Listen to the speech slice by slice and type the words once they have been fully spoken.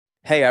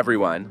Hey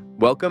everyone,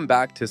 welcome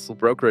back to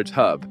Brokerage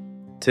Hub.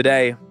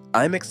 Today,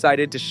 I'm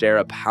excited to share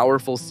a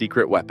powerful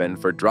secret weapon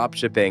for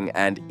dropshipping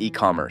and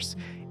e-commerce,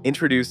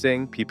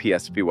 introducing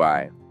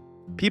PPSPY.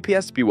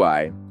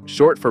 PPSPY,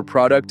 short for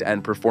Product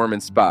and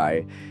Performance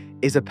Spy,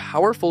 is a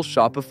powerful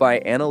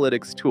Shopify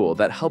analytics tool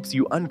that helps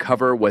you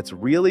uncover what's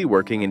really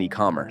working in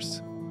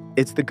e-commerce.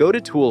 It's the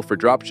go-to tool for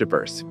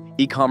dropshippers,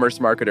 e-commerce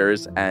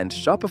marketers, and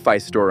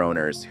Shopify store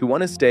owners who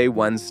want to stay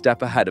one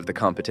step ahead of the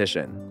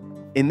competition.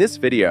 In this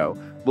video,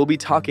 we'll be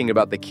talking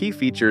about the key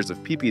features of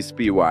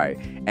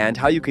PPSPY and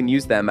how you can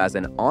use them as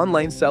an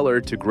online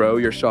seller to grow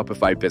your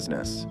Shopify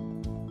business.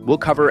 We'll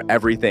cover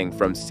everything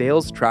from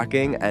sales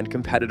tracking and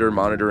competitor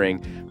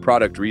monitoring,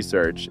 product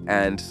research,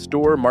 and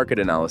store market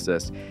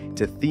analysis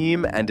to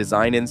theme and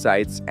design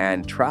insights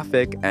and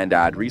traffic and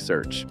ad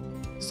research.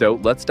 So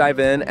let's dive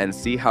in and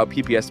see how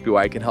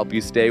PPSPY can help you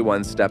stay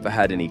one step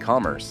ahead in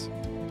e-commerce.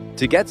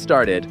 To get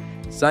started,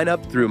 sign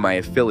up through my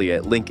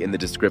affiliate link in the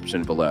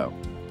description below.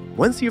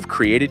 Once you've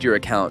created your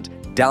account,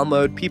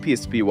 download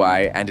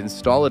PPSPY and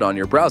install it on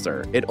your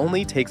browser. It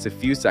only takes a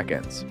few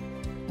seconds.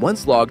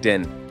 Once logged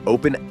in,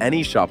 open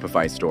any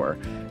Shopify store,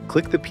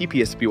 click the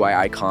PPSPY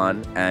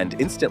icon, and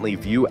instantly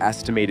view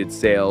estimated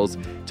sales,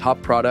 top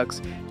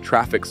products,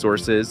 traffic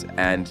sources,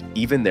 and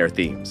even their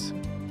themes.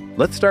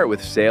 Let's start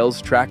with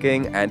sales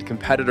tracking and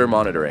competitor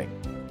monitoring.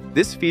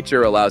 This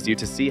feature allows you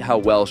to see how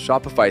well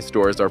Shopify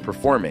stores are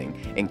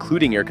performing,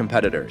 including your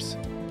competitors.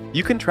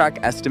 You can track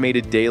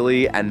estimated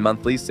daily and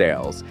monthly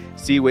sales,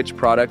 see which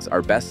products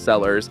are best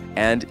sellers,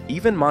 and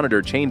even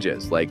monitor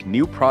changes like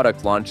new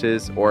product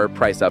launches or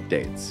price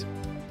updates.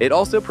 It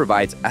also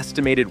provides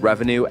estimated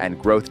revenue and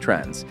growth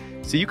trends,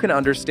 so you can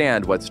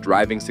understand what's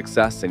driving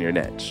success in your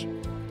niche.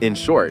 In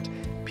short,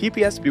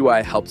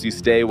 PPSPY helps you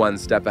stay one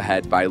step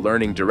ahead by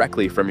learning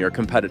directly from your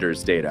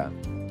competitors' data.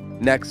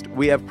 Next,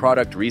 we have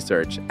product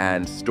research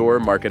and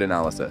store market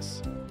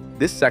analysis.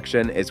 This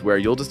section is where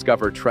you'll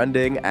discover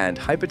trending and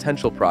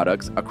high-potential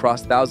products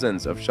across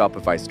thousands of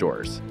Shopify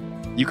stores.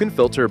 You can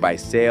filter by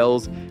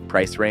sales,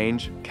 price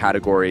range,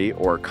 category,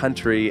 or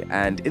country,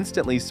 and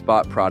instantly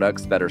spot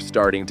products that are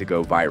starting to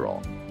go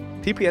viral.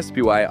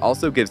 PPSPY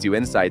also gives you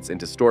insights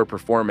into store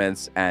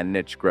performance and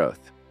niche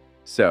growth.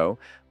 So,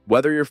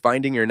 whether you're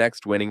finding your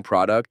next winning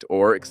product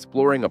or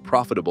exploring a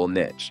profitable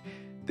niche,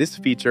 this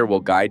feature will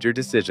guide your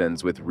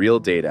decisions with real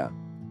data.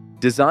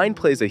 Design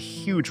plays a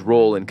huge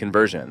role in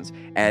conversions,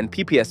 and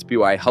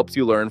PPSPY helps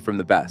you learn from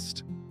the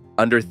best.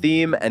 Under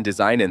Theme and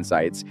Design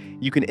Insights,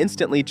 you can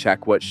instantly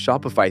check what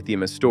Shopify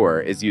theme a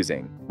store is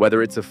using,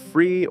 whether it's a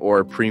free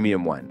or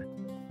premium one.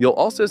 You'll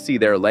also see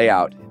their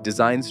layout,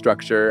 design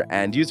structure,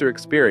 and user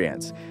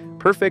experience,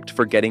 perfect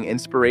for getting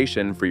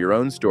inspiration for your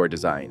own store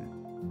design.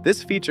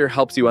 This feature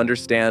helps you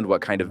understand what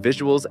kind of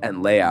visuals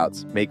and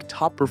layouts make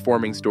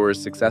top-performing stores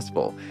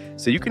successful,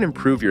 so you can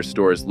improve your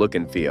store's look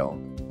and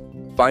feel.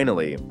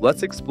 Finally,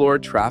 let's explore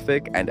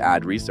traffic and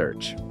ad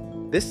research.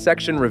 This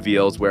section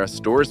reveals where a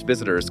store's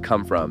visitors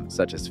come from,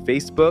 such as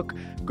Facebook,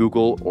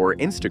 Google, or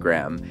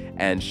Instagram,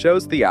 and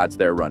shows the ads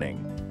they're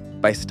running.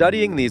 By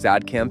studying these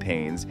ad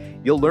campaigns,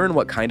 you'll learn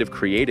what kind of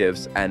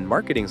creatives and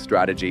marketing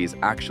strategies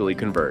actually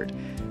convert,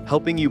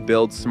 helping you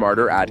build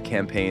smarter ad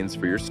campaigns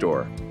for your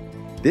store.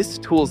 This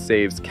tool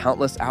saves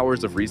countless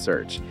hours of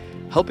research,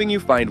 helping you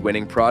find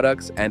winning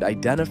products and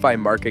identify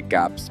market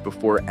gaps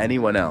before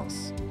anyone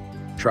else.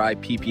 Try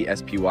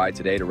PPSPY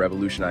today to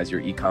revolutionize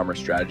your e-commerce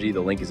strategy. The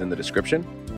link is in the description.